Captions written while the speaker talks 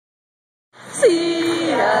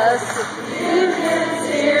see us. Union's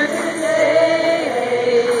here to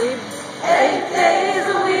stay. 8 days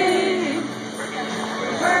a week.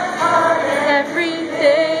 Work hard every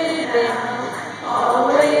day. They're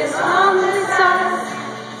always on the side.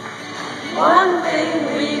 One thing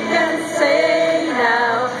we can say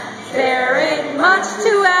now, there ain't much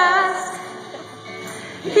to ask.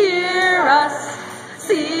 Hear us,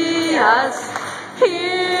 see us,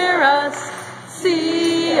 hear us,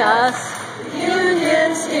 see us.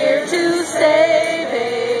 Union's here to stay,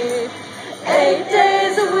 babe. 8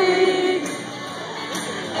 days a week,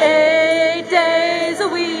 8 days a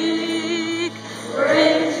week.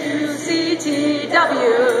 Bring HUCTW.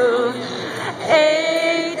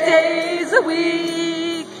 8 days a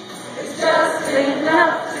week. It's just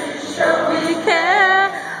enough to show we care.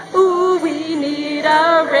 Ooh, we need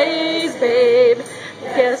a raise, babe.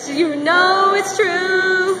 Guess you know it's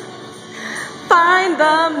true. Find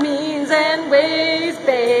the means and ways,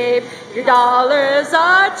 babe. Your dollars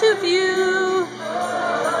are too few.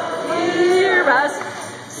 Hear us,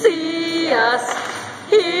 see us,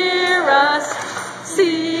 hear us,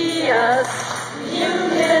 see us.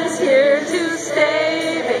 Union's here to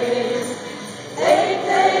stay, babe. 8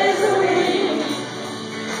 days a week,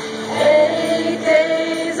 8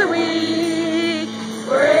 days a week.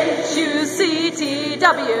 We're HUCTW.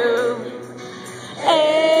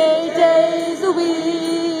 8 days a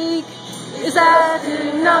week. Is that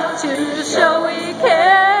enough to show we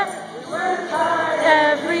care? We work hard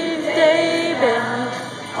every day, been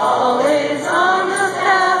always on the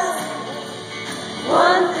path.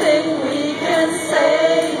 One thing we can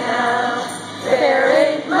say now, there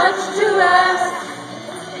ain't much to ask.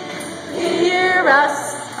 Hear us,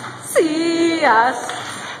 see us,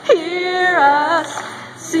 hear us,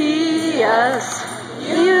 see us.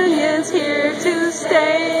 Union's here to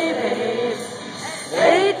stay.